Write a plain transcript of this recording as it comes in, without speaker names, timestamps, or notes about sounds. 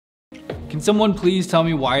Can someone please tell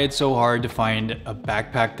me why it's so hard to find a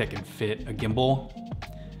backpack that can fit a gimbal?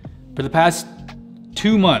 For the past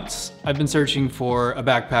 2 months, I've been searching for a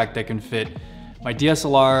backpack that can fit my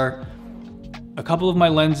DSLR, a couple of my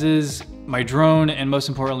lenses, my drone, and most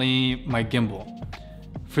importantly, my gimbal.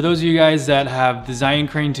 For those of you guys that have the Zion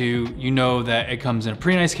Crane 2, you know that it comes in a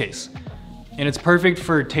pretty nice case. And it's perfect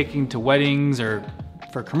for taking to weddings or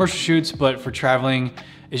for commercial shoots, but for traveling,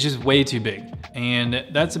 it's just way too big. And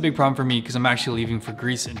that's a big problem for me because I'm actually leaving for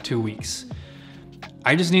Greece in 2 weeks.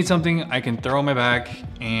 I just need something I can throw on my back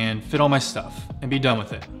and fit all my stuff and be done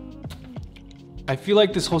with it. I feel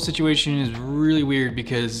like this whole situation is really weird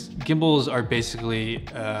because gimbals are basically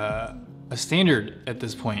a standard at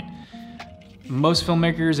this point. Most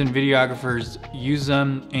filmmakers and videographers use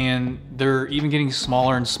them and they're even getting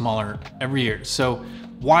smaller and smaller every year. So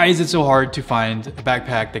why is it so hard to find a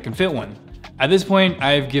backpack that can fit one? At this point,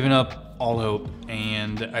 I've given up all hope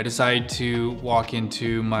and I decided to walk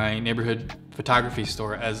into my neighborhood photography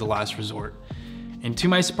store as the last resort. And to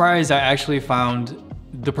my surprise, I actually found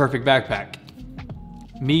the perfect backpack.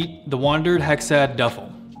 Meet the WANDRD HEXAD Duffle.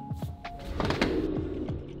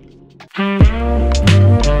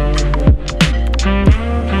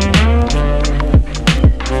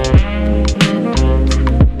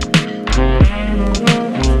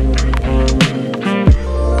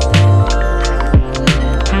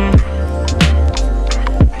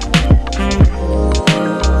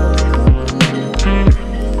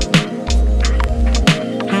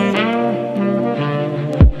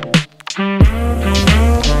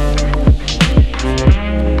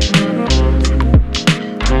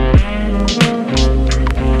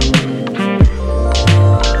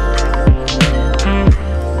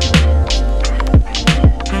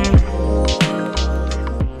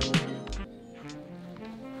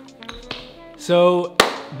 So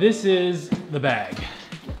this is the bag.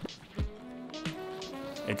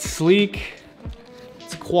 It's sleek,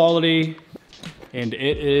 it's quality, and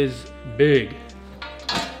it is big.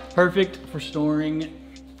 Perfect for storing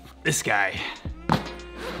this guy,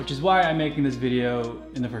 which is why I'm making this video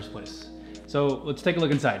in the first place. So let's take a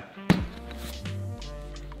look inside.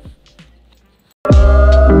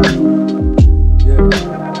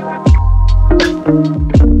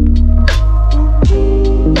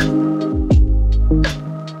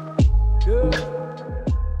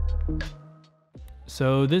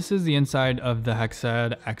 So this is the inside of the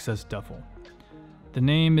HEXAD Access Duffle. The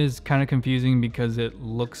name is kind of confusing because it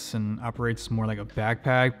looks and operates more like a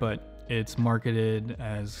backpack, but it's marketed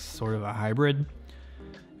as sort of a hybrid.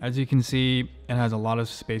 As you can see, it has a lot of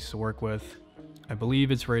space to work with. I believe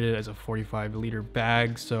it's rated as a 45-liter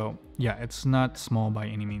bag, so yeah, it's not small by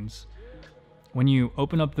any means. When you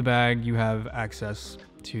open up the bag, you have access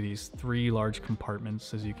to these 3 large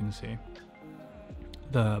compartments, as you can see.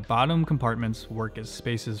 The bottom compartments work as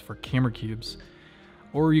spaces for camera cubes,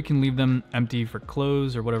 or you can leave them empty for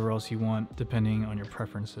clothes or whatever else you want, depending on your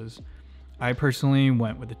preferences. I personally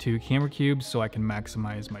went with the 2 camera cubes so I can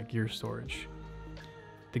maximize my gear storage.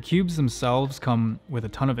 The cubes themselves come with a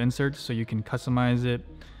ton of inserts, so you can customize it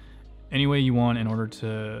any way you want in order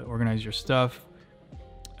to organize your stuff.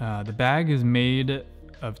 The bag is made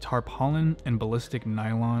of tarpaulin and ballistic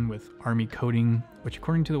nylon with army coating, which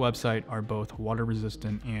according to the website are both water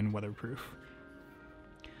resistant and weatherproof.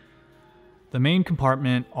 The main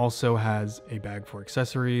compartment also has a bag for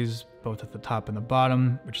accessories, both at the top and the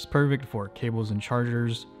bottom, which is perfect for cables and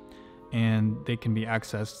chargers, and they can be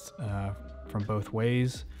accessed from both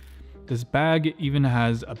ways. This bag even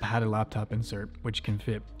has a padded laptop insert, which can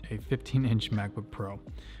fit a 15-inch MacBook Pro,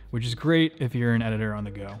 which is great if you're an editor on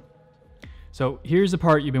the go. So here's the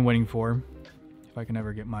part you've been waiting for, if I can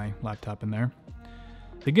ever get my laptop in there.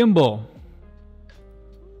 The gimbal.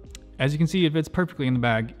 As you can see, it fits perfectly in the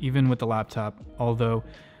bag, even with the laptop, although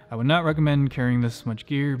I would not recommend carrying this much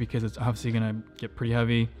gear because it's obviously gonna get pretty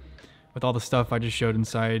heavy. With all the stuff I just showed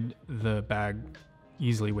inside, the bag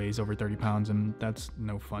easily weighs over 30 pounds and that's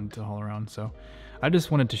no fun to haul around. So I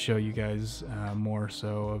just wanted to show you guys more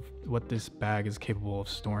so of what this bag is capable of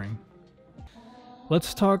storing.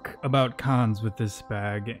 Let's talk about cons with this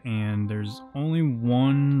bag, and there's only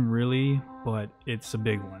one really, but it's a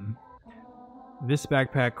big one. This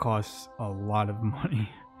backpack costs a lot of money,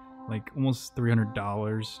 like almost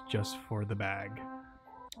 $300 just for the bag.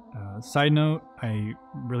 Side note, I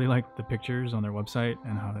really like the pictures on their website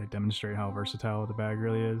and how they demonstrate how versatile the bag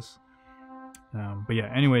really is. But yeah,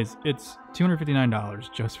 anyways, it's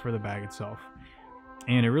 $259 just for the bag itself.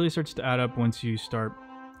 And it really starts to add up once you start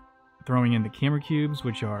throwing in the camera cubes,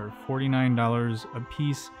 which are $49 a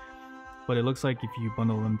piece, but it looks like if you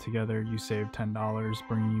bundle them together, you save $10,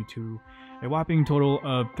 bringing you to a whopping total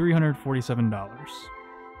of $347.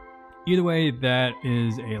 Either way, that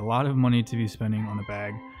is a lot of money to be spending on a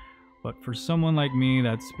bag, but for someone like me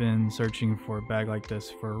that's been searching for a bag like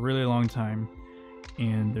this for a really long time,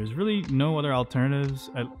 and there's really no other alternatives,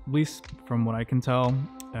 at least from what I can tell,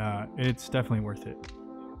 it's definitely worth it.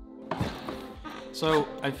 So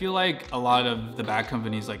I feel like a lot of the bag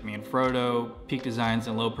companies like Manfrotto, Peak Designs,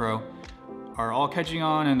 and Lowepro are all catching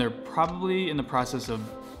on, and they're probably in the process of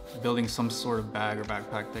building some sort of bag or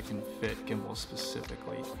backpack that can fit gimbals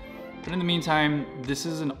specifically. But in the meantime, this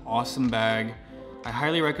is an awesome bag. I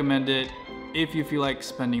highly recommend it if you feel like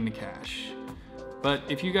spending the cash. But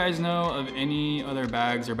if you guys know of any other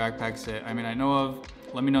bags or backpacks that I know of,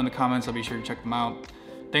 let me know in the comments. I'll be sure to check them out.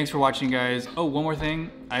 Thanks for watching, guys. Oh, one more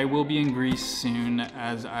thing. I will be in Greece soon,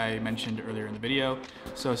 as I mentioned earlier in the video.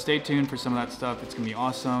 So stay tuned for some of that stuff. It's gonna be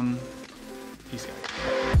awesome. Peace,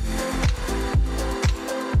 guys.